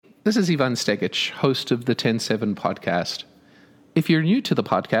This is Ivan Stegic, host of the 10-7 podcast. If you're new to the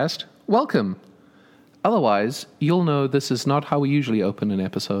podcast, welcome. Otherwise, you'll know this is not how we usually open an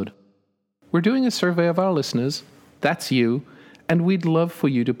episode. We're doing a survey of our listeners, that's you, and we'd love for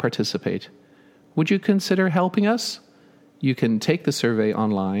you to participate. Would you consider helping us? You can take the survey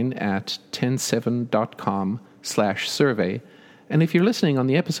online at 107.com/survey, and if you're listening on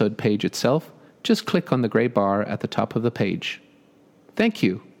the episode page itself, just click on the gray bar at the top of the page. Thank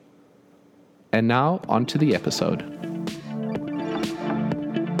you. And now, on to the episode.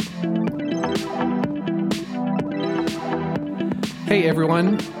 Hey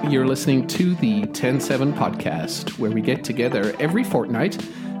everyone, you're listening to the 10-7 podcast, where we get together every fortnight,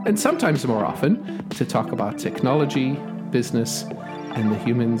 and sometimes more often, to talk about technology, business, and the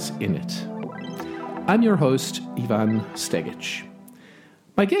humans in it. I'm your host, Ivan Stegic.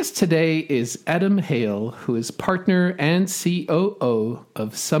 My guest today is Adam Hale, who is partner and COO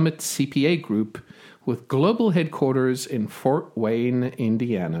of Summit CPA Group with global headquarters in Fort Wayne,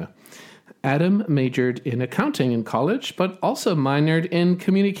 Indiana. Adam majored in accounting in college, but also minored in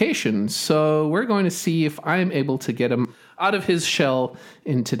communication. So we're going to see if I'm able to get him out of his shell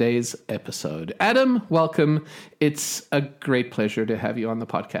in today's episode. Adam, welcome. It's a great pleasure to have you on the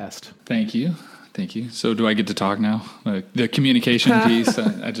podcast. Thank you. Thank you. So do I get to talk now? The communication piece,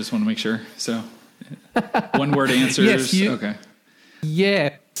 I just want to make sure. So one-word answers. Yes, okay.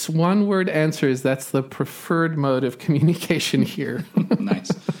 Yes, one-word answers. That's the preferred mode of communication here.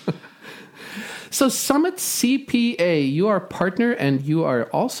 Nice. So Summit CPA, you are partner and you are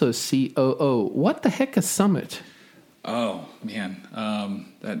also COO. What the heck is Summit? Oh man,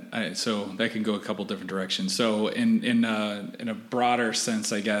 so that can go a couple different directions. So in a broader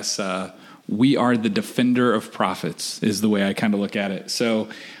sense, I guess we are the defender of profits is the way I kind of look at it. So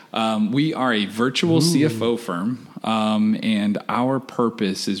we are a virtual CFO firm, and our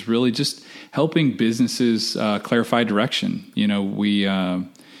purpose is really just helping businesses clarify direction.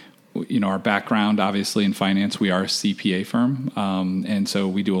 Our background, obviously, in finance, we are a CPA firm. And so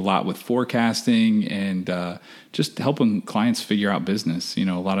we do a lot with forecasting and just helping clients figure out business. A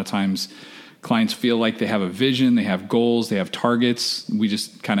lot of times clients feel like they have a vision, they have goals, they have targets. We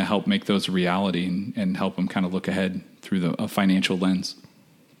just kind of help make those a reality and help them kind of look ahead through a financial lens.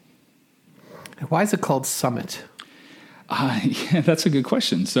 Why is it called Summit? Yeah, that's a good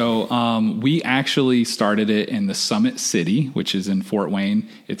question. So we actually started it in the Summit City, which is in Fort Wayne.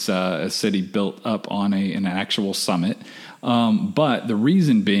 It's a city built up on an actual summit. But the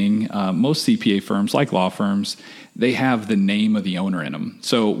reason being, most CPA firms, like law firms, they have the name of the owner in them.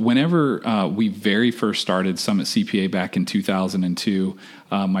 So whenever we very first started Summit CPA back in 2002,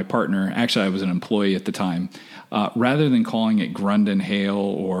 my partner, actually I was an employee at the time, rather than calling it Grundon Hale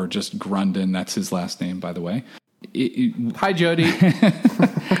or just Grundon, that's his last name, by the way. Hi, Jody.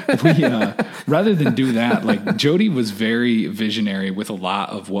 Rather than do that, like Jody was very visionary with a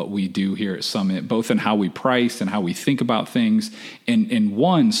lot of what we do here at Summit, both in how we price and how we think about things. And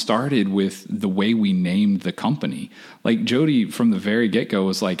one started with the way we named the company. Like Jody from the very get-go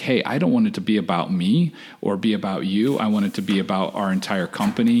was like, hey, I don't want it to be about me or be about you. I want it to be about our entire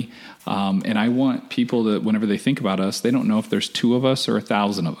company. And I want people to, whenever they think about us, they don't know if there's 2 of us or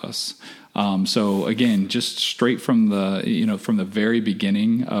 1,000 of us. So again, just straight from the very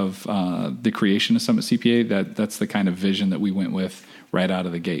beginning of the creation of Summit CPA, that's the kind of vision that we went with right out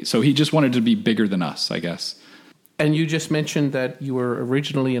of the gate. So he just wanted to be bigger than us, I guess. And you just mentioned that you were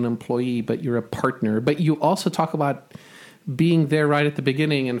originally an employee, but you're a partner. But you also talk about being there right at the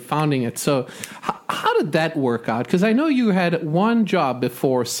beginning and founding it. So how did that work out? Because I know you had one job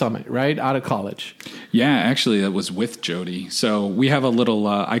before Summit, right? Out of college. Yeah, actually, that was with Jody. So we have a little,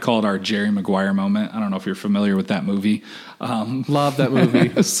 I call it our Jerry Maguire moment. I don't know if you're familiar with that movie. Love that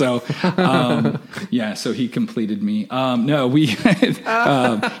movie. So he completed me. He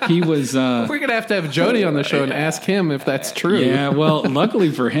was... We're going to have Jody on the show and ask him if that's true. Yeah, well,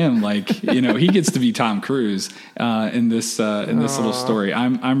 luckily for him, he gets to be Tom Cruise in this little story.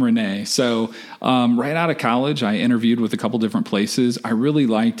 I'm Renee. So right out of college, I interviewed with a couple different places. I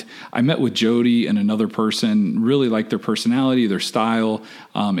met with Jody and another person, really liked their personality, their style.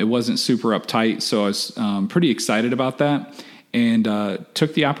 It wasn't super uptight, so I was pretty excited about that. And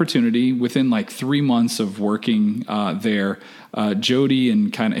took the opportunity within 3 months of working there. Jody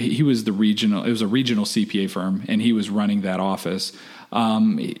and it was a regional CPA firm, and he was running that office.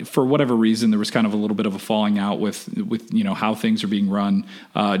 For whatever reason, there was kind of a little bit of a falling out with how things are being run.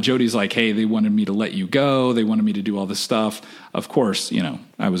 Jody's like, hey, they wanted me to let you go. They wanted me to do all this stuff. Of course,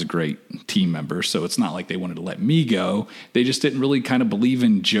 I was a great team member, so it's not like they wanted to let me go. They just didn't really kind of believe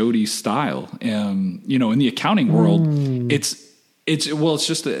in Jody's style. In the accounting world, It's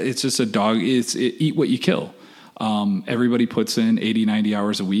just a dog. Eat what you kill. Everybody puts in 80, 90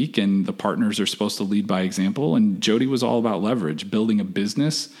 hours a week, and the partners are supposed to lead by example. And Jody was all about leverage, building a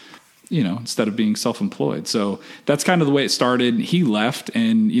business, instead of being self-employed. So that's kind of the way it started. He left,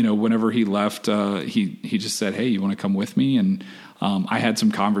 and, whenever he left, he just said, "Hey, you want to come with me?" And I had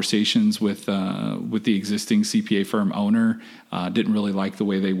some conversations with the existing CPA firm owner. Didn't really like the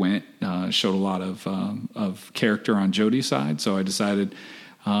way they went. Showed a lot of character on Jody's side. So I decided,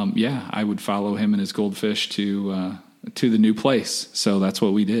 I would follow him and his goldfish to the new place. So that's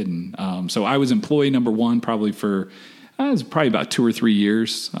what we did. And so I was employee number one probably for it was probably about 2 or 3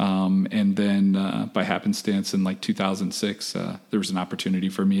 years. And then by happenstance in like 2006, there was an opportunity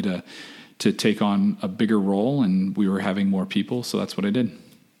for me to take on a bigger role, and we were having more people. So that's what I did.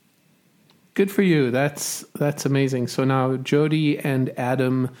 Good for you. That's amazing. So now Jody and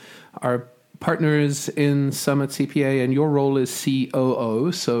Adam are partners in Summit CPA, and your role is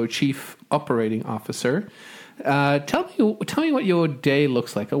COO, so Chief Operating Officer. Tell me what your day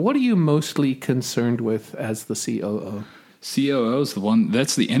looks like. What are you mostly concerned with as the COO? COO is the one,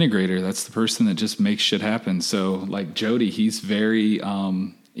 that's the integrator. That's the person that just makes shit happen. So like Jody, he's very,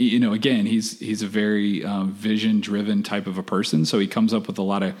 again, he's a very vision driven type of a person. So he comes up with a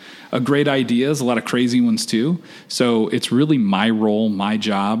lot of great ideas, a lot of crazy ones too. So it's really my role, my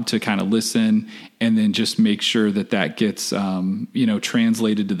job to kind of listen and then just make sure that gets,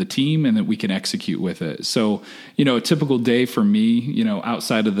 translated to the team and that we can execute with it. So, a typical day for me,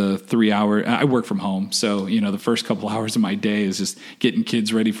 outside of the 3 hour, I work from home. So, the first couple hours of my day is just getting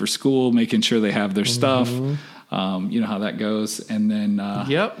kids ready for school, making sure they have their stuff. You know how that goes. And then,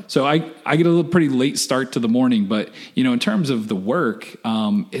 so I get a pretty late start to the morning, but in terms of the work,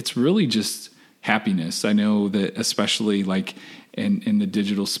 it's really just happiness. I know that especially like in the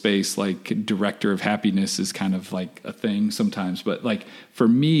digital space, like director of happiness is kind of like a thing sometimes, but like for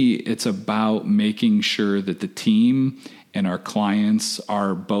me, it's about making sure that the team and our clients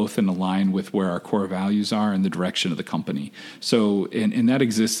are both in line with where our core values are and the direction of the company. So, and that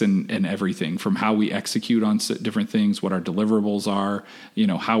exists in everything from how we execute on different things, what our deliverables are,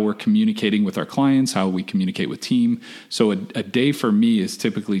 how we're communicating with our clients, how we communicate with team. So a day for me is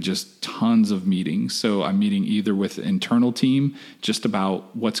typically just tons of meetings. So I'm meeting either with internal team, just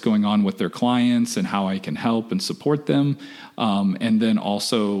about what's going on with their clients and how I can help and support them. And then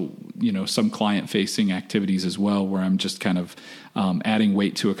also, some client facing activities as well, where I'm just kind of adding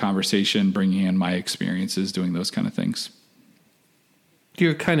weight to a conversation, bringing in my experiences, doing those kind of things.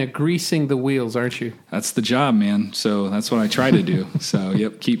 You're kind of greasing the wheels, aren't you? That's the job, man. So that's what I try to do.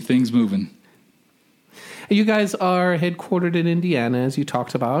 So, keep things moving. You guys are headquartered in Indiana, as you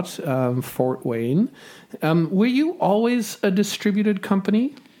talked about, Fort Wayne. Were you always a distributed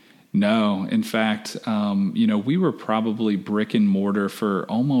company? No. In fact, we were probably brick and mortar for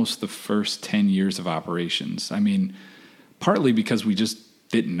almost the first 10 years of operations. I mean, partly because we just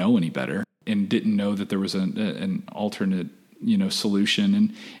didn't know any better and didn't know that there was an alternate,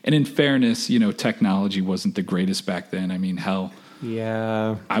 solution. And in fairness, technology wasn't the greatest back then. I mean, hell,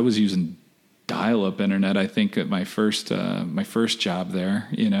 yeah, I was using dial-up internet, I think, at my first job there,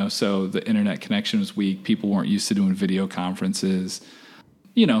 so the internet connection was weak. People weren't used to doing video conferences.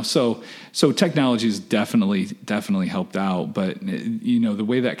 So technology has definitely helped out. But, the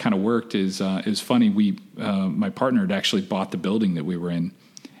way that kind of worked is funny. My partner had actually bought the building that we were in,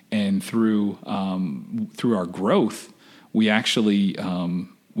 and through our growth, we actually,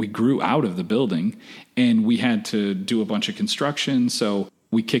 we grew out of the building and we had to do a bunch of construction. So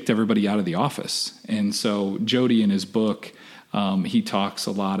we kicked everybody out of the office. And so Jody, in his book, he talks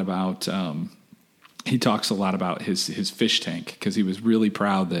a lot about his fish tank, because he was really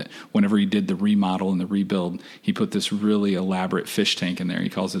proud that whenever he did the remodel and the rebuild, he put this really elaborate fish tank in there. He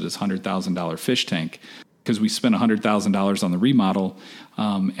calls it his $100,000 fish tank, because we spent $100,000 on the remodel.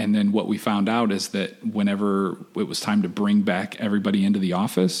 And then what we found out is that whenever it was time to bring back everybody into the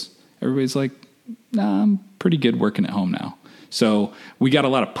office, everybody's like, nah, I'm pretty good working at home now. So we got a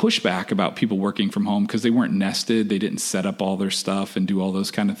lot of pushback about people working from home because they weren't nested. They didn't set up all their stuff and do all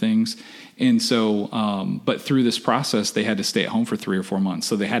those kind of things. And so, but through this process, they had to stay at home for 3 or 4 months.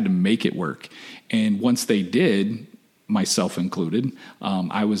 So they had to make it work. And once they did, myself included,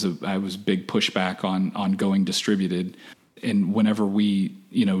 I was big pushback on going distributed. And whenever we,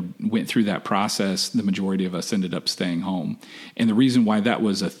 went through that process, the majority of us ended up staying home. And the reason why that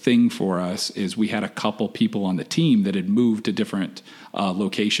was a thing for us is we had a couple people on the team that had moved to different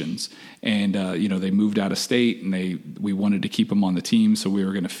locations. And, they moved out of state, and we wanted to keep them on the team. So we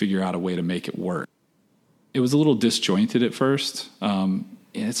were going to figure out a way to make it work. It was a little disjointed at first.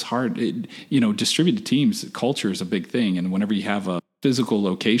 it's hard. Distributed teams, culture is a big thing. And whenever you have a physical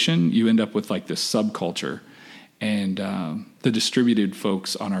location, you end up with like this subculture. And the distributed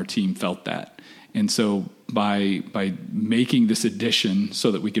folks on our team felt that. And so by making this addition so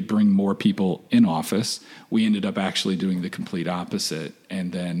that we could bring more people in office, we ended up actually doing the complete opposite.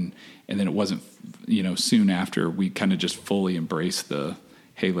 And then it wasn't, soon after we kind of just fully embraced the,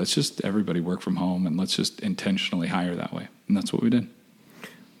 hey, let's just everybody work from home and let's just intentionally hire that way. And that's what we did.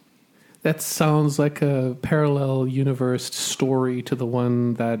 That sounds like a parallel universe story to the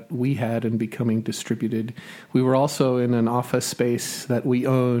one that we had in becoming distributed. We were also in an office space that we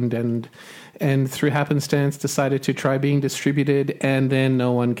owned and through happenstance decided to try being distributed, and then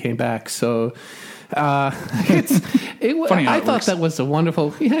no one came back. So I thought that was a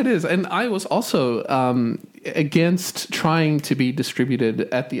wonderful, it is. And I was also against trying to be distributed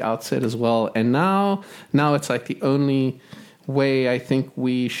at the outset as well. And now it's like the only way I think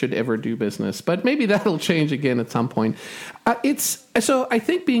we should ever do business, but maybe that'll change again at some point. So I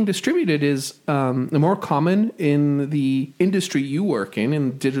think being distributed is more common in the industry you work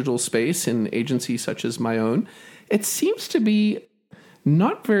in digital space, in agencies such as my own. It seems to be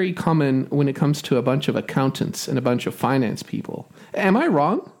not very common when it comes to a bunch of accountants and a bunch of finance people. Am I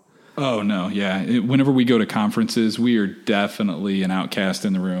wrong? Oh, no. Yeah. Whenever we go to conferences, we are definitely an outcast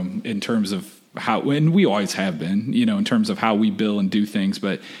in the room in terms of how, and we always have been, in terms of how we bill and do things.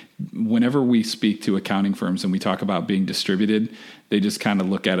 But whenever we speak to accounting firms and we talk about being distributed, they just kind of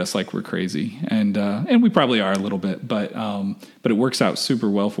look at us like we're crazy. And we probably are a little bit, but it works out super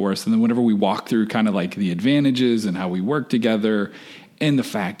well for us. And then whenever we walk through kind of like the advantages and how we work together, and the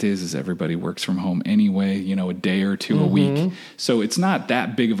fact is everybody works from home anyway, a day or two a week. So it's not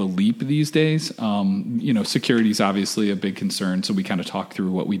that big of a leap these days. Security is obviously a big concern. So we kind of talk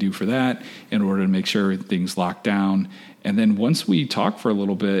through what we do for that in order to make sure everything's locked down. And then once we talk for a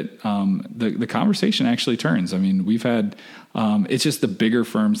little bit, the conversation actually turns. I mean, we've had, it's just the bigger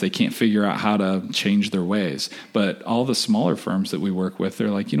firms, they can't figure out how to change their ways. But all the smaller firms that we work with, they're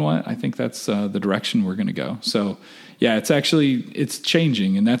like, you know what, I think that's the direction we're going to go. So yeah, it's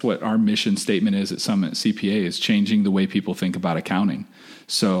changing. And that's what our mission statement is at Summit CPA, is changing the way people think about accounting.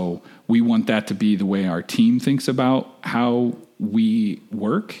 So we want that to be the way our team thinks about how we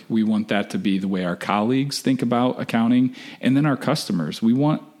work. We want that to be the way our colleagues think about accounting. And then our customers. We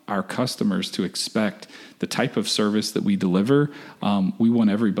want our customers to expect the type of service that we deliver. We want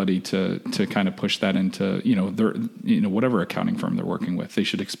everybody to kind of push that into, whatever accounting firm they're working with. They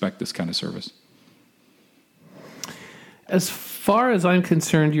should expect this kind of service. As far as I'm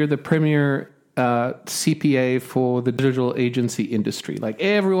concerned, you're the premier CPA for the digital agency industry. Like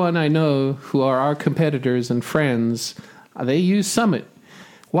everyone I know who are our competitors and friends, they use Summit.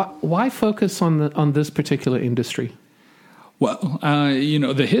 Why focus on this particular industry? Well,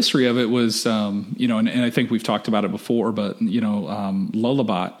 the history of it was, and I think we've talked about it before, but,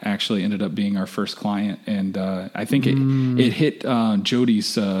 Lullabot actually ended up being our first client. And I think it hit Jody's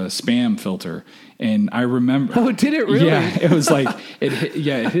spam filter. And I remember... Oh, did it really? Yeah, it was like... it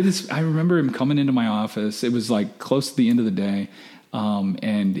hit his... I remember him coming into my office. It was like close to the end of the day.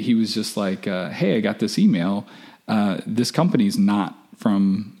 And he was just like, hey, I got this email. This company's not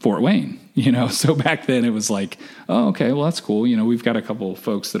from Fort Wayne, so back then it was like, oh, okay, well, that's cool. We've got a couple of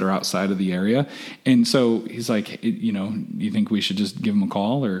folks that are outside of the area. And so he's like, you think we should just give him a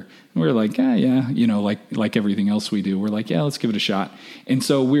call? Or we're like, yeah, like everything else we do. We're like, yeah, let's give it a shot. And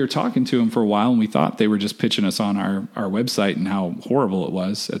so we were talking to him for a while and we thought they were just pitching us on our website and how horrible it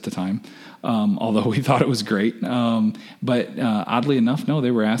was at the time. Although we thought it was great. But oddly enough, no,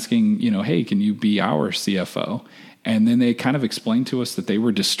 they were asking, hey, can you be our CFO? And then they kind of explained to us that they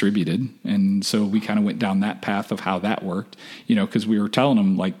were distributed. And so we kind of went down that path of how that worked, because we were telling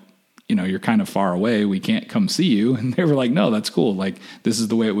them like, you're kind of far away. We can't come see you. And they were like, no, that's cool. Like, this is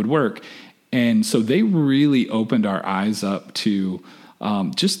the way it would work. And so they really opened our eyes up to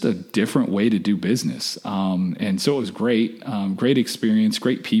just a different way to do business. And so it was great, great experience,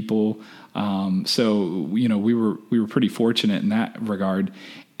 great people. So, we were pretty fortunate in that regard.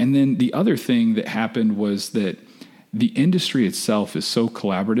 And then the other thing that happened was that the industry itself is so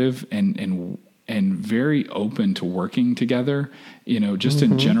collaborative and very open to working together, just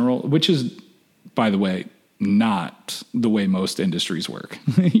in general, which is, by the way, not the way most industries work.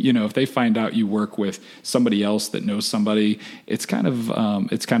 If they find out you work with somebody else that knows somebody, it's kind of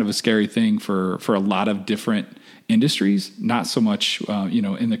a scary thing for a lot of different industries. Not so much,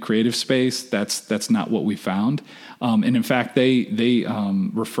 in the creative space. That's not what we found. And in fact, they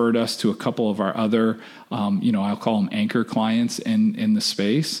referred us to a couple of our other, I'll call them anchor clients in the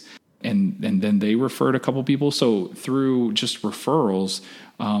space. and then they referred a couple people. So through just referrals,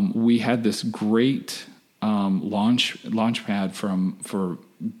 we had this great launch pad for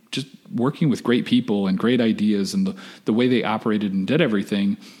just working with great people and great ideas and the way they operated and did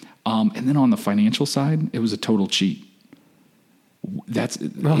everything. And then on the financial side, it was a total cheat. That's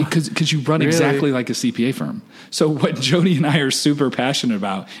because you run exactly like a CPA firm. So what Jody and I are super passionate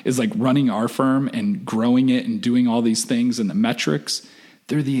about is like running our firm and growing it and doing all these things, and the metrics,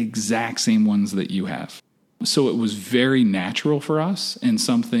 they're the exact same ones that you have. So it was very natural for us and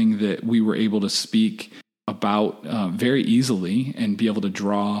something that we were able to speak about very easily and be able to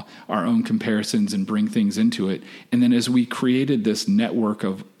draw our own comparisons and bring things into it. And then as we created this network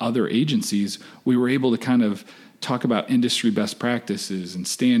of other agencies, we were able to kind of talk about industry best practices and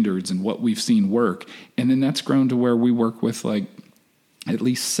standards and what we've seen work. And then that's grown to where we work with like at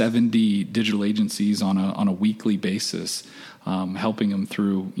least 70 digital agencies on a weekly basis, helping them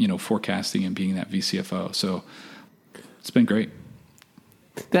through, forecasting and being that VCFO. So it's been great.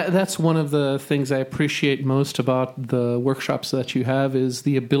 That's one of the things I appreciate most about the workshops that you have is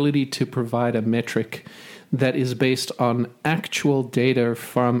the ability to provide a metric that is based on actual data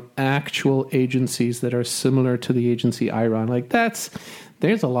from actual agencies that are similar to the agency I run. Like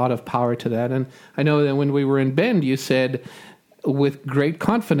there's a lot of power to that. And I know that when we were in Bend, you said with great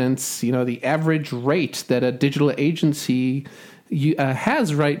confidence, the average rate that a digital agency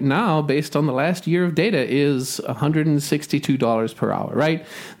has right now, based on the last year of data, is $162 per hour, right?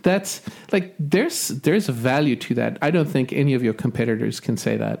 That's like, there's a value to that. I don't think any of your competitors can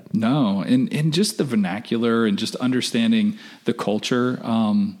say that. No. And just the vernacular and just understanding the culture,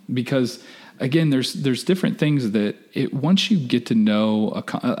 because again, there's different things that once you get to know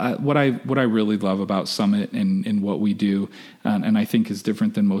what I really love about Summit and what we do, and I think is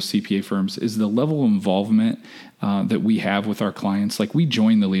different than most CPA firms, is the level of involvement that we have with our clients. Like we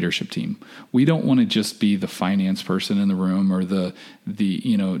join the leadership team. We don't want to just be the finance person in the room or the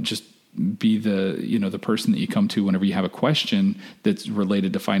just be the person that you come to whenever you have a question that's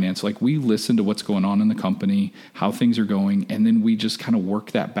related to finance. Like we listen to what's going on in the company, how things are going, and then we just kind of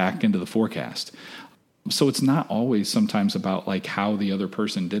work that back into the forecast. So it's not always sometimes about like how the other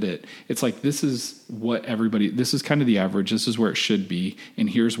person did it. It's like, this is kind of the average. This is where it should be. And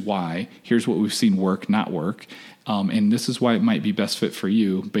here's why. Here's what we've seen work, not work. And this is why it might be best fit for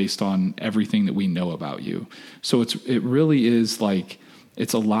you based on everything that we know about you. So it really is like,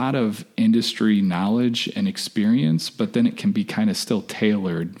 it's a lot of industry knowledge and experience, but then it can be kind of still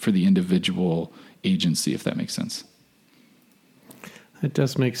tailored for the individual agency, if that makes sense. It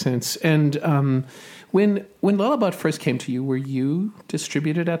does make sense. And when Lullabot first came to you, were you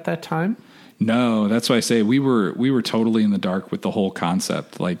distributed at that time? No, that's why I say we were totally in the dark with the whole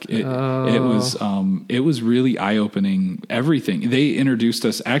concept. Like it was really eye-opening. Everything they introduced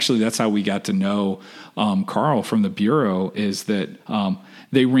us. Actually, that's how we got to know Carl from the bureau. Is that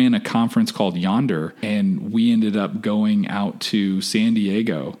they ran a conference called Yonder, and we ended up going out to San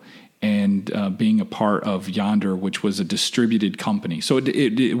Diego and being a part of Yonder, which was a distributed company. So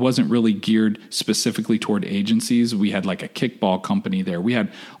it wasn't really geared specifically toward agencies. We had like a kickball company there. We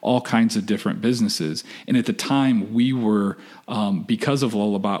had all kinds of different businesses. And at the time, we were, because of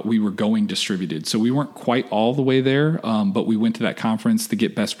Lullabot, we were going distributed. So we weren't quite all the way there, but we went to that conference to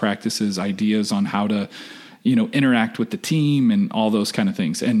get best practices, ideas on how to interact with the team and all those kind of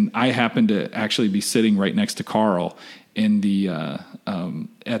things. And I happened to actually be sitting right next to Carl in the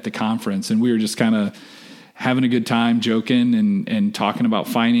at the conference, and we were just kind of having a good time, joking and talking about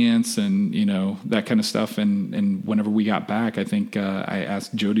finance and that kind of stuff. And whenever we got back, I think I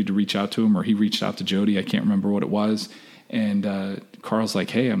asked Jody to reach out to him, or he reached out to Jody. I can't remember what it was. And Carl's like,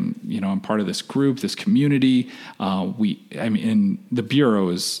 "Hey, I'm part of this group, this community. And the bureau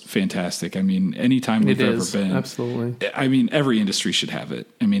is fantastic. I mean, anytime we've ever been, absolutely. I mean, every industry should have it.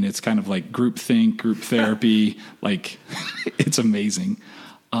 I mean, it's kind of like group think, group therapy. Like, it's amazing.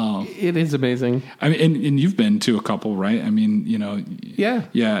 It is amazing. I mean, and you've been to a couple, right? I mean,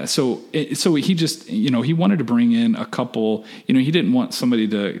 yeah. So he just, he wanted to bring in a couple. He didn't want somebody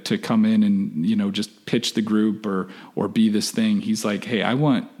to come in and just pitch the group or be this thing. He's like, hey, I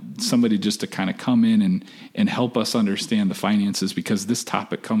want somebody just to kind of come in and help us understand the finances, because this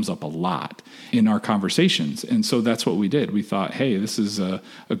topic comes up a lot in our conversations. And so that's what we did. We thought, hey, this is a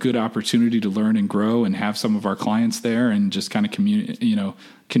good opportunity to learn and grow and have some of our clients there and just kind of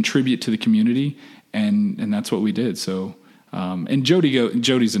contribute to the community. And that's what we did. So And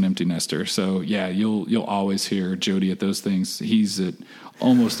Jody's an empty nester. So yeah, you'll always hear Jody at those things. He's at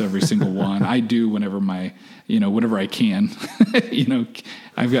almost every single one. I do whenever whenever I can.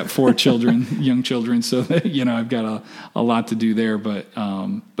 I've got 4 children, young children, so that, I've got a lot to do there.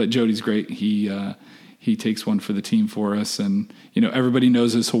 But Jody's great. He takes one for the team for us, and everybody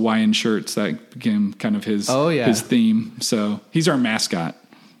knows his Hawaiian shirts. That became kind of his theme. So he's our mascot.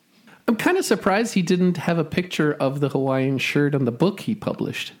 I'm kind of surprised he didn't have a picture of the Hawaiian shirt on the book he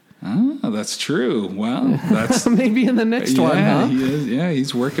published. Oh, that's true. Well, that's maybe in the next one, huh? He is. Yeah,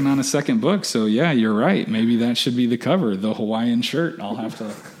 he's working on a second book. So yeah, you're right. Maybe that should be the cover, the Hawaiian shirt. I'll have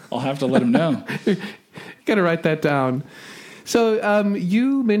to let him know. Got to write that down. So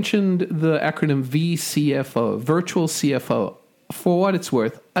you mentioned the acronym VCFO, Virtual CFO. For what it's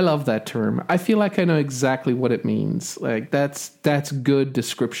worth, I love that term. I feel like I know exactly what it means. Like that's good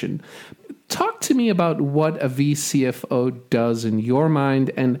description. Talk to me about what a VCFO does in your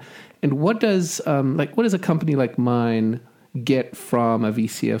mind, and what does a company like mine get from a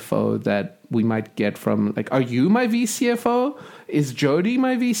VCFO that we might get from, like, are you my VCFO? Is Jody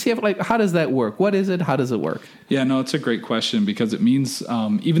my VCFO? Like, how does that work? What is it? How does it work? Yeah, no, it's a great question, because it means,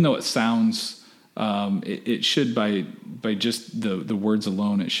 even though it sounds, it should, by just the words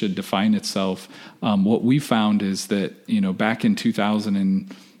alone, it should define itself. What we found is that, back in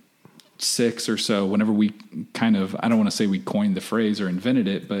 2006 or so, whenever we I don't want to say we coined the phrase or invented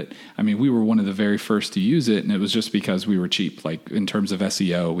it, but I mean, we were one of the very first to use it. And it was just because we were cheap. Like, in terms of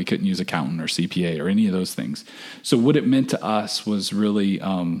SEO, we couldn't use accountant or CPA or any of those things. So what it meant to us was really,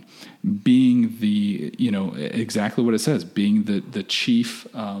 being the, exactly what it says, being the chief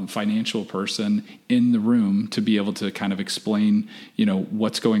financial person in the room to be able to kind of explain,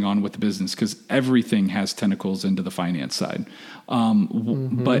 what's going on with the business, because everything has tentacles into the finance side.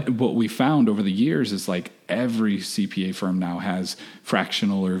 But what we found over the years is, like, every CPA firm now has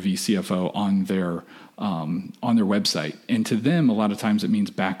fractional or VCFO on their website. And to them, a lot of times it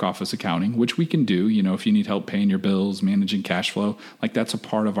means back office accounting, which we can do. If you need help paying your bills, managing cash flow, like, that's a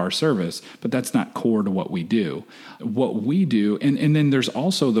part of our service, but that's not core to what we do. What we do, and then there's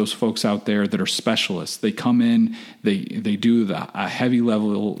also those folks out there that are specialists. They come in, they do a heavy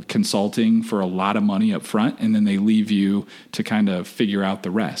level consulting for a lot of money up front, and then they leave you to kind of figure out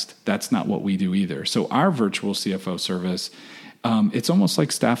the rest. That's not what we do either. So our virtual CFO service, it's almost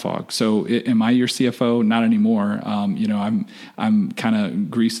like staff aug. So am I your CFO? Not anymore. I'm kind of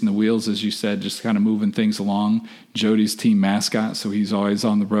greasing the wheels, as you said, just kind of moving things along. Jody's team mascot, so he's always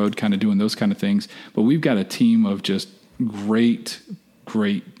on the road kind of doing those kind of things. But we've got a team of just great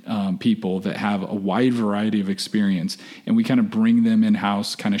people that have a wide variety of experience, and we kind of bring them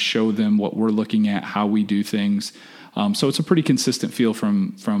in-house, kind of show them what we're looking at, how we do things. So it's a pretty consistent feel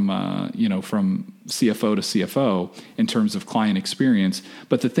from CFO to CFO in terms of client experience.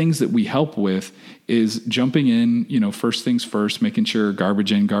 But the things that we help with is jumping in, first things first, making sure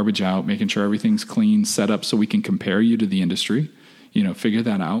garbage in, garbage out, making sure everything's clean, set up so we can compare you to the industry, figure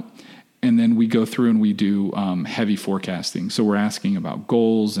that out. And then we go through and we do heavy forecasting. So we're asking about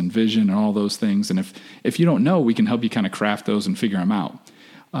goals and vision and all those things. And if you don't know, we can help you kind of craft those and figure them out.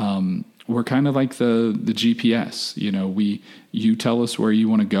 We're kind of like the GPS. You tell us where you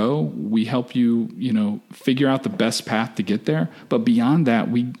want to go. We help you, figure out the best path to get there. But beyond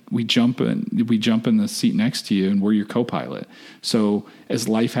that, we jump in the seat next to you, and we're your co-pilot. So as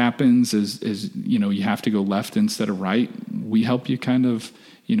life happens, as you have to go left instead of right, we help you kind of,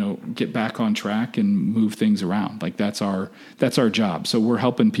 get back on track and move things around. Like, that's our job. So we're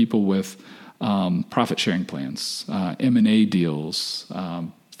helping people with profit sharing plans, M&A deals,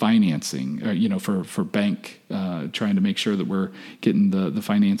 financing, for bank, trying to make sure that we're getting the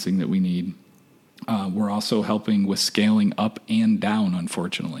financing that we need. We're also helping with scaling up and down,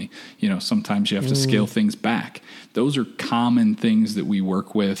 unfortunately. Sometimes you have to scale things back. Those are common things that we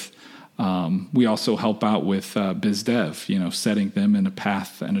work with. We also help out with biz dev, setting them in a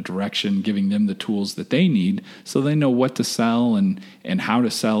path and a direction, giving them the tools that they need so they know what to sell and how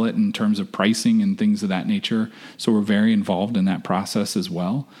to sell it in terms of pricing and things of that nature. So we're very involved in that process as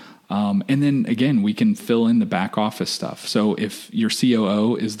well. And then again, we can fill in the back office stuff. So if your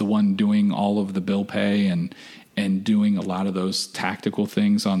COO is the one doing all of the bill pay and doing a lot of those tactical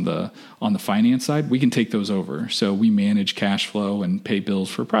things on the finance side, we can take those over. So we manage cash flow and pay bills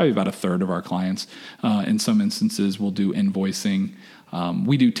for probably about a third of our clients. In some instances, we'll do invoicing.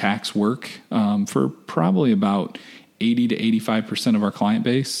 We do tax work for probably about 80 to 85% of our client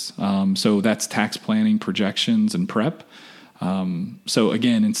base. So that's tax planning, projections, and prep. So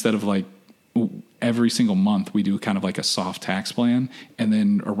again, instead of like every single month we do kind of like a soft tax plan. And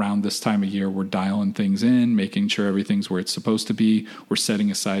then around this time of year, we're dialing things in, making sure everything's where it's supposed to be. We're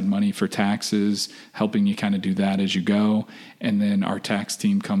setting aside money for taxes, helping you kind of do that as you go. And then our tax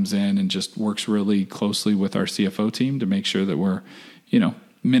team comes in and just works really closely with our CFO team to make sure that we're,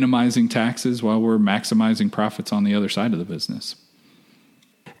 minimizing taxes while we're maximizing profits on the other side of the business.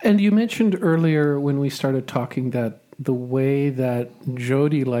 And you mentioned earlier when we started talking that the way that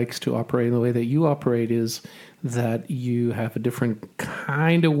Jody likes to operate and the way that you operate is that you have a different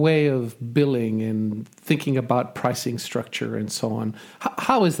kind of way of billing and thinking about pricing structure and so on.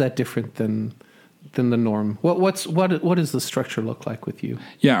 How is that different than the norm? What does the structure look like with you?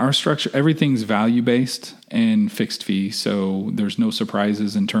 Yeah, our structure, everything's value based and fixed fee. So there's no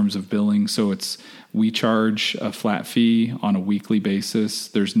surprises in terms of billing. So we charge a flat fee on a weekly basis.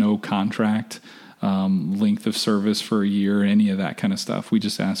 There's no contract length of service for a year, any of that kind of stuff. We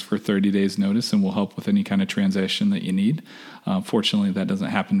just ask for 30 days notice and we'll help with any kind of transaction that you need. Fortunately, that doesn't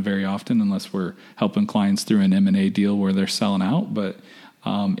happen very often unless we're helping clients through an M&A deal where they're selling out. But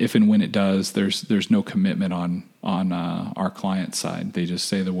if and when it does, there's no commitment on our client side. They just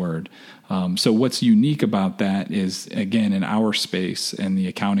say the word. So what's unique about that is, again, in our space and the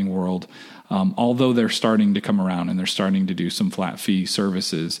accounting world, although they're starting to come around and they're starting to do some flat fee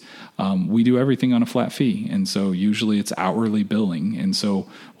services, we do everything on a flat fee. And so usually it's hourly billing. And so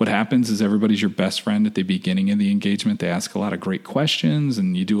what happens is everybody's your best friend at the beginning of the engagement. They ask a lot of great questions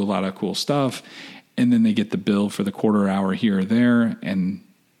and you do a lot of cool stuff. And then they get the bill for the quarter hour here or there and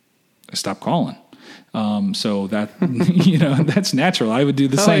stop calling. So that, that's natural. I would do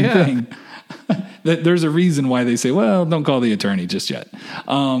the same thing. There's a reason why they say, well, don't call the attorney just yet.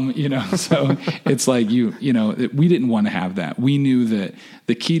 So it's like, we didn't want to have that. We knew that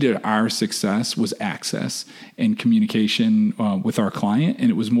the key to our success was access and communication with our client. And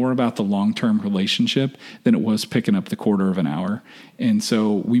it was more about the long-term relationship than it was picking up the quarter of an hour. And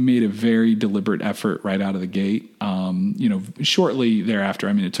so we made a very deliberate effort right out of the gate. Shortly thereafter,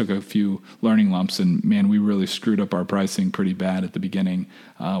 it took a few learning lumps and man, we really screwed up our pricing pretty bad at the beginning.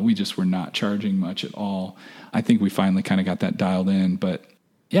 We just were not charging much at all. I think we finally kind of got that dialed in, but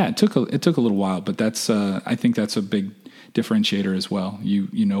yeah, it took a little while, but that's, I think that's a big differentiator as well.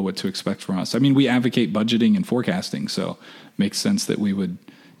 You know what to expect from us. We advocate budgeting and forecasting, so it makes sense that we would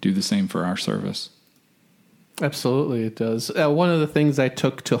do the same for our service. Absolutely, it does. One of the things I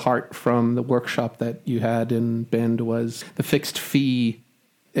took to heart from the workshop that you had in Bend was the fixed fee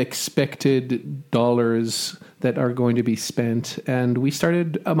expected dollars that are going to be spent. And we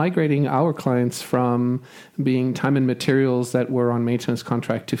started migrating our clients from being time and materials that were on maintenance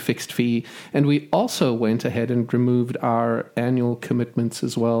contract to fixed fee. And we also went ahead and removed our annual commitments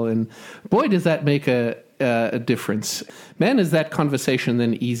as well. And boy, does that make a difference. Man, is that conversation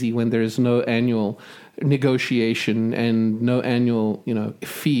then easy when there's no annual negotiation and no annual,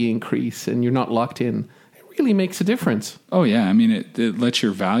 fee increase and you're not locked in. Really makes a difference. Oh yeah. It lets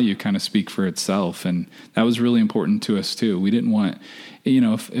your value kind of speak for itself. And that was really important to us too. We didn't want,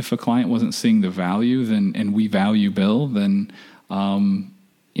 if a client wasn't seeing the value and we value bill, then,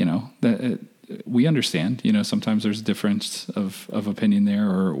 we understand, sometimes there's a difference of opinion there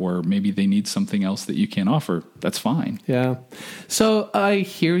or maybe they need something else that you can't offer. That's fine. Yeah. So I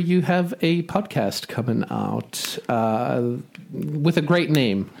hear you have a podcast coming out with a great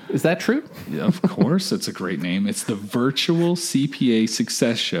name. Is that true? Yeah, of course. It's a great name. It's the Virtual CPA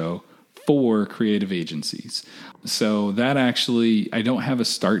Success Show for creative agencies. So that actually, I don't have a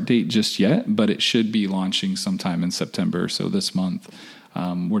start date just yet, but it should be launching sometime in September. So this month.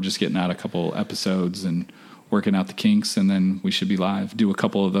 We're just getting out a couple episodes and working out the kinks, and then we should be live. Do a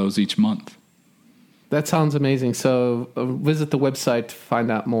couple of those each month. That sounds amazing. So visit the website to find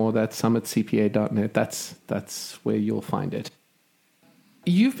out more. That's summitcpa.net. That's where you'll find it.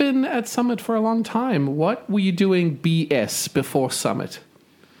 You've been at Summit for a long time. What were you doing BS before Summit?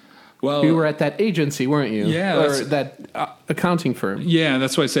 Well, you were at that agency, weren't you? Yeah. Or that accounting firm. Yeah,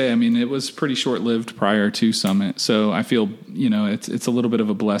 that's what I say. it was pretty short-lived prior to Summit. So I feel, it's a little bit of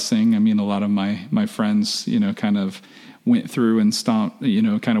a blessing. A lot of my friends, kind of went through and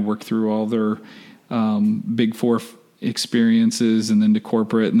kind of worked through all their Big Four experiences and then to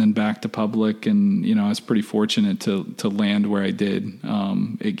corporate and then back to public. And, I was pretty fortunate to land where I did.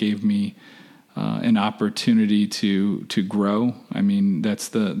 It gave me an opportunity to grow. That's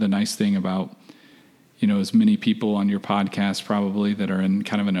the nice thing about, as many people on your podcast probably that are in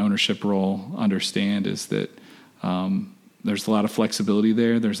kind of an ownership role understand is that, there's a lot of flexibility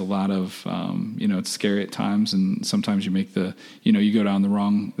there. There's a lot of, it's scary at times, and sometimes you make you go down the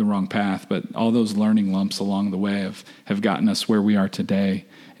wrong path, but all those learning lumps along the way have gotten us where we are today.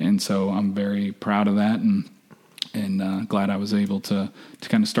 And so I'm very proud of that, and glad I was able to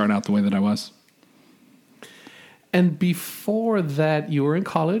kind of start out the way that I was. And before that, you were in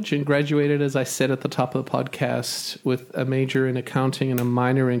college and graduated, as I said at the top of the podcast, with a major in accounting and a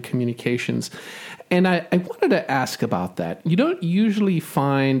minor in communications. And I wanted to ask about that. You don't usually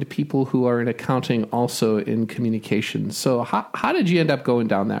find people who are in accounting also in communications. So how did you end up going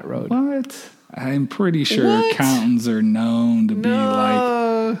down that road? What? I'm pretty sure accountants are known to be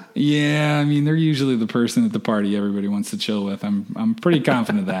like, yeah, I mean, they're usually the person at the party everybody wants to chill with. I'm pretty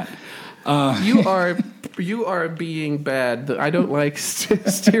confident of that. You are being bad. I don't like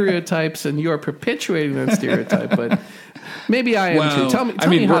stereotypes, and you are perpetuating that stereotype. But maybe I am too. Tell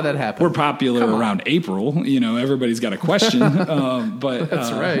me how that happened. We're popular around April. Everybody's got a question. But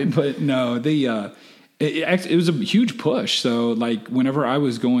that's right. But no, it was a huge push. So like whenever I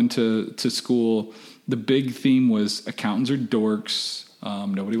was going to school, the big theme was accountants are dorks.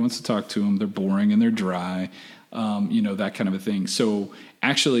 Nobody wants to talk to them. They're boring and they're dry. That kind of a thing. So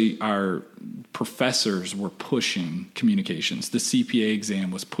actually our professors were pushing communications. The CPA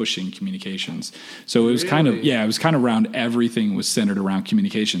exam was pushing communications. So it was it was kind of around everything was centered around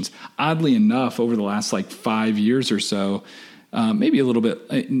communications. Oddly enough, over the last 5 years or so, maybe a little bit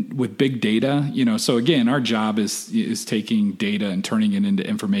with big data, so again, our job is taking data and turning it into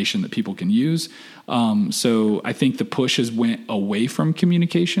information that people can use. So I think the push has went away from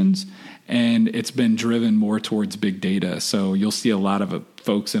communications, and it's been driven more towards big data. So you'll see a lot of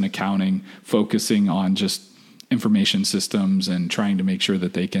folks in accounting focusing on just information systems and trying to make sure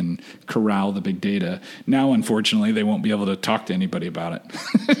that they can corral the big data. Now, unfortunately, they won't be able to talk to anybody about it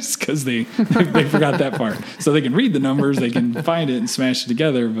because they forgot that part. So they can read the numbers, they can find it and smash it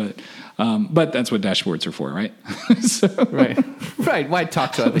together, but that's what dashboards are for, right? Right. Why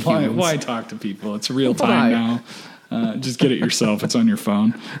talk to other humans? Why talk to people? It's real time now. Just get it yourself. It's on your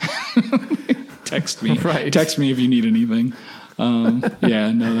phone. Text me. Right. Text me if you need anything. That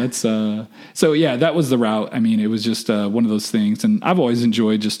was the route. I mean, it was just one of those things, and I've always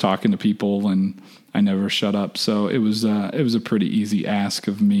enjoyed just talking to people, and I never shut up. So it was a pretty easy ask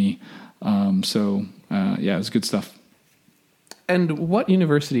of me. It was good stuff. And what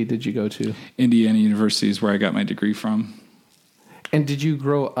university did you go to? Indiana University is where I got my degree from. And did you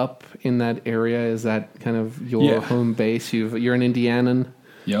grow up in that area? Is that kind of your home base? You're an Indianan?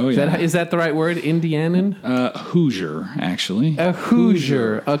 Oh, yeah. Is that the right word, Indianan? Hoosier, actually. A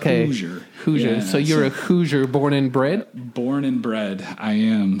Hoosier. Okay. Hoosier. Yeah, so you're a Hoosier born and bred? Born and bred, I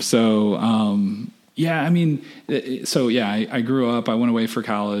am. So, I grew up, I went away for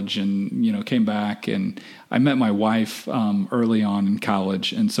college and, came back, and I met my wife early on in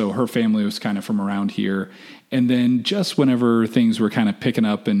college. And so her family was kind of from around here. And then just whenever things were kind of picking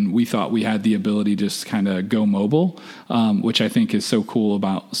up and we thought we had the ability to just kind of go mobile, which I think is so cool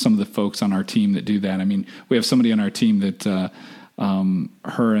about some of the folks on our team that do that. I mean, we have somebody on our team that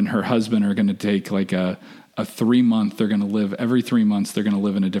her and her husband are going to take like a 3-month, they're going to live every 3 months. They're going to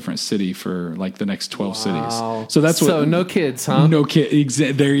live in a different city for like the next 12 cities. So no kids, huh? No kids.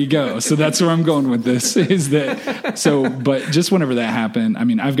 There you go. So that's where I'm going with this is that. So, but just whenever that happened, I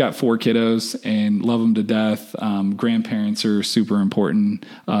mean, I've got 4 kiddos and love them to death. Grandparents are a super important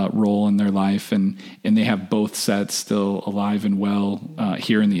role in their life, and they have both sets still alive and well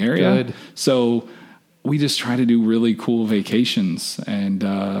here in the area. Good. So we just try to do really cool vacations, and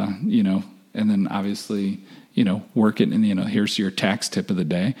and then obviously, work it, and, here's your tax tip of the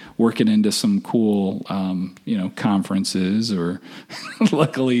day, work it into some cool, conferences, or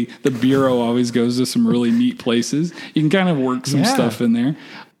luckily the Bureau always goes to some really neat places. You can kind of work some stuff in there.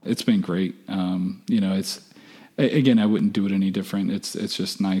 It's been great. Again, I wouldn't do it any different. It's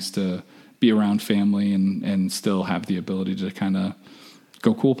just nice to be around family and still have the ability to kind of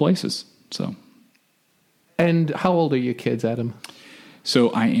go cool places. So. And how old are your kids, Adam?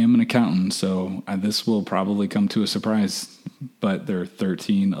 So I am an accountant, so this will probably come to a surprise, but they're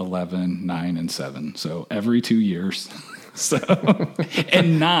 13, 11, 9, and 7. So every 2 years. So,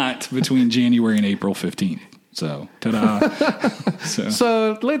 and not between January and April 15th. So, ta-da.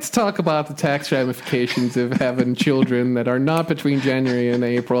 So let's talk about the tax ramifications of having children that are not between January and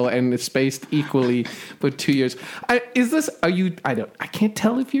April and it's spaced equally for 2 years. I can't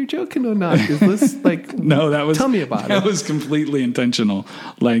tell if you're joking or not. Is this like, no, tell me about it. That was completely intentional.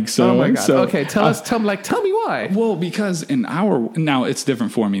 Like, so. Oh my God. Okay. Tell me Why? Well, because now it's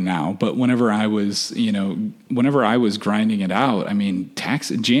different for me now, but whenever I was grinding it out, I mean,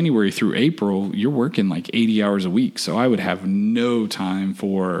 January through April, you're working like 80 hours a week. So I would have no time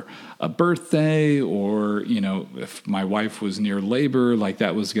for a birthday, or, if my wife was near labor, like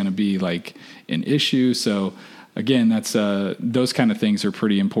that was going to be like an issue. So again, that's those kind of things are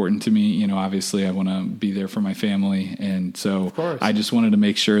pretty important to me. Obviously I want to be there for my family. And so I just wanted to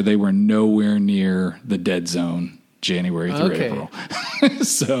make sure they were nowhere near the dead zone January through April.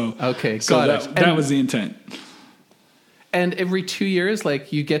 So that was the intent. And every 2 years,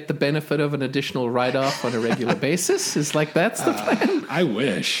 like, you get the benefit of an additional write-off on a regular basis? Is like that's the plan? I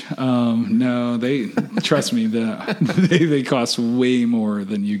wish. No, trust me, they cost way more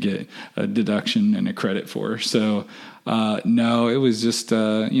than you get a deduction and a credit for. So, no, it was just,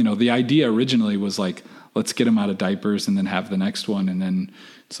 the idea originally was like, let's get them out of diapers and then have the next one. And then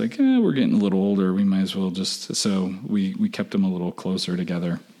it's like, we're getting a little older. We might as well so we kept them a little closer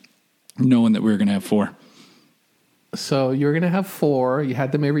together, knowing that we were going to have 4. So you're going to have 4. You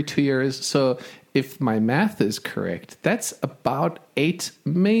had them every 2 years. So if my math is correct, that's about 8,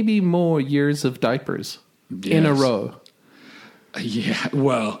 maybe more years of diapers in a row. Yeah,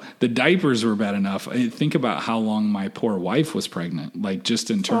 well, the diapers were bad enough. Think about how long my poor wife was pregnant. Like, just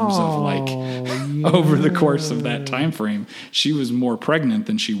in terms of over the course of that time frame, she was more pregnant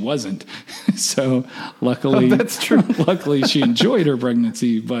than she wasn't. So luckily, that's true. Luckily, she enjoyed her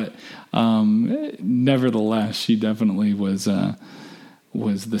pregnancy, but nevertheless, she definitely was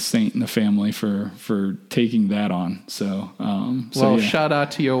the saint in the family for taking that on. So, shout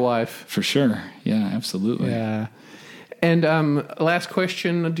out to your wife for sure. Yeah, absolutely. Yeah. And last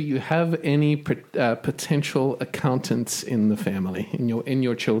question: do you have any potential accountants in the family, in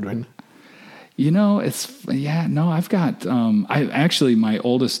your children? I've got, my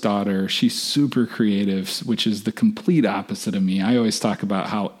oldest daughter, she's super creative, which is the complete opposite of me. I always talk about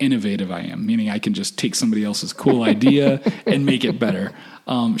how innovative I am, meaning I can just take somebody else's cool idea and make it better.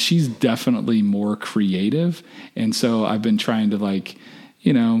 She's definitely more creative. And so I've been trying to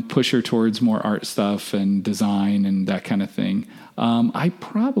push her towards more art stuff and design and that kind of thing.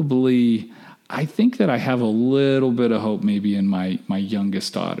 I think that I have a little bit of hope maybe in my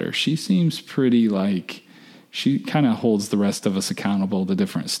youngest daughter. She seems pretty she kind of holds the rest of us accountable to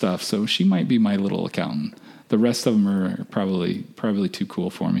different stuff. So she might be my little accountant. The rest of them are probably too cool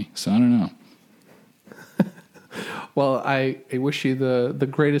for me. So I don't know. Well, I wish you the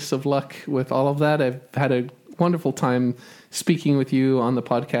greatest of luck with all of that. I've had a wonderful time speaking with you on the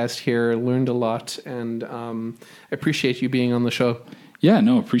podcast here, learned a lot, and appreciate you being on the show. Yeah,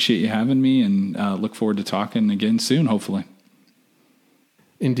 no, appreciate you having me, and look forward to talking again soon, hopefully.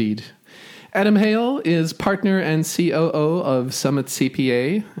 Indeed. Adam Hale is partner and COO of Summit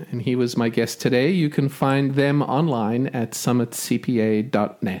CPA, and he was my guest today. You can find them online at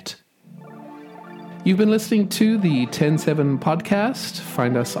summitcpa.net. You've been listening to the 107 podcast.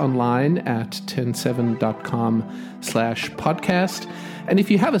 Find us online at 107.com/podcast. And if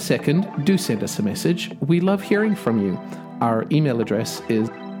you have a second, do send us a message. We love hearing from you. Our email address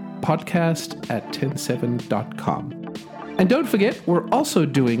is podcast@107.com. And don't forget, we're also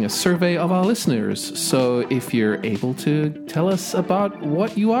doing a survey of our listeners. So if you're able to tell us about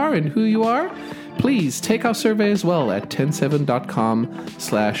what you are and who you are, please take our survey as well at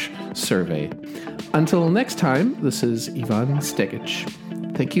 107.com/survey. Until next time, this is Ivan Stegic.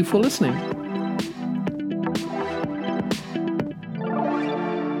 Thank you for listening.